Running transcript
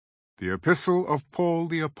The Epistle of Paul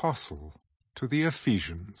the Apostle to the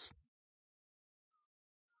Ephesians.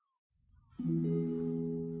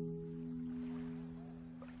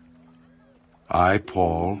 I,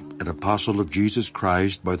 Paul, an apostle of Jesus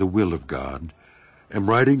Christ by the will of God, am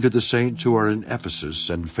writing to the saints who are in Ephesus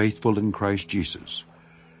and faithful in Christ Jesus.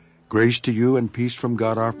 Grace to you and peace from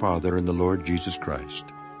God our Father and the Lord Jesus Christ.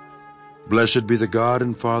 Blessed be the God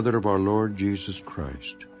and Father of our Lord Jesus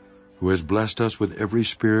Christ, who has blessed us with every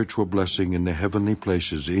spiritual blessing in the heavenly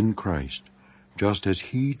places in Christ, just as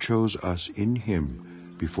he chose us in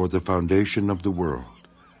him before the foundation of the world,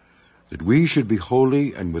 that we should be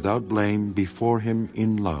holy and without blame before him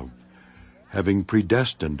in love, having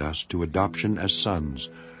predestined us to adoption as sons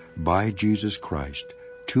by Jesus Christ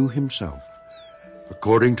to himself,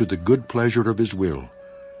 according to the good pleasure of his will,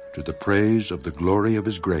 to the praise of the glory of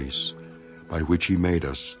his grace, by which he made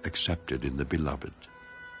us accepted in the Beloved.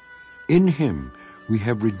 In him we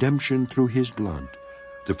have redemption through his blood,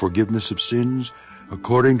 the forgiveness of sins,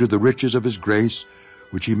 according to the riches of his grace,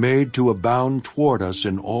 which he made to abound toward us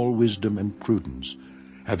in all wisdom and prudence,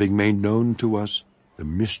 having made known to us the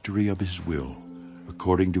mystery of his will,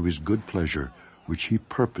 according to his good pleasure, which he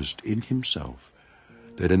purposed in himself,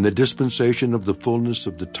 that in the dispensation of the fullness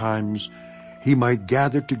of the times he might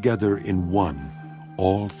gather together in one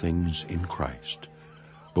all things in Christ,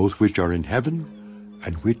 both which are in heaven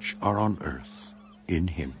and which are on earth, in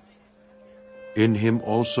him. In him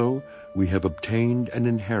also we have obtained an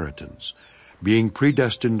inheritance, being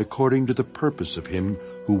predestined according to the purpose of him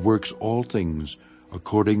who works all things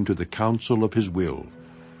according to the counsel of his will,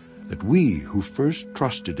 that we who first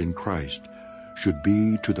trusted in Christ should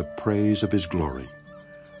be to the praise of his glory.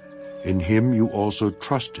 In him you also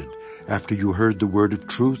trusted, after you heard the word of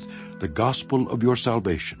truth, the gospel of your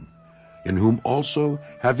salvation, in whom also,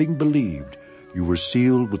 having believed, you were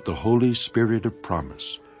sealed with the Holy Spirit of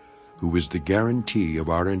promise, who is the guarantee of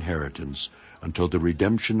our inheritance until the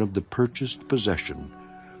redemption of the purchased possession,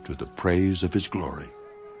 to the praise of his glory.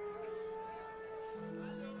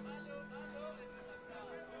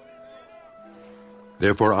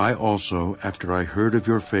 Therefore I also, after I heard of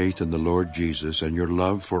your faith in the Lord Jesus and your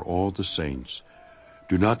love for all the saints,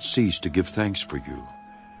 do not cease to give thanks for you,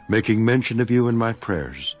 making mention of you in my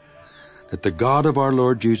prayers, that the God of our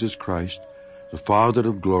Lord Jesus Christ, the Father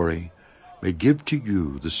of glory, may give to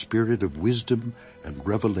you the spirit of wisdom and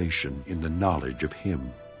revelation in the knowledge of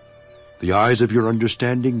him, the eyes of your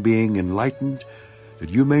understanding being enlightened, that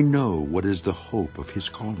you may know what is the hope of his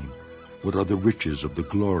calling, what are the riches of the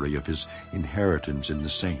glory of his inheritance in the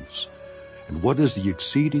saints, and what is the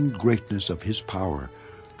exceeding greatness of his power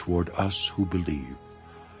toward us who believe,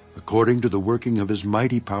 according to the working of his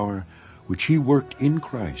mighty power, which he worked in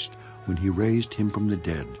Christ when he raised him from the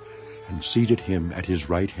dead, and seated him at his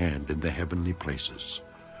right hand in the heavenly places,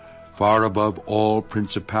 far above all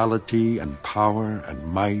principality and power and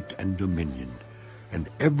might and dominion, and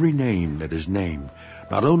every name that is named,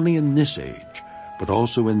 not only in this age, but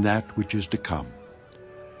also in that which is to come.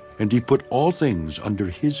 And he put all things under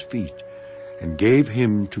his feet, and gave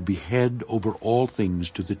him to be head over all things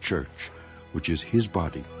to the church, which is his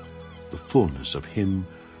body, the fullness of him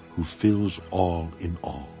who fills all in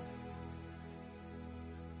all.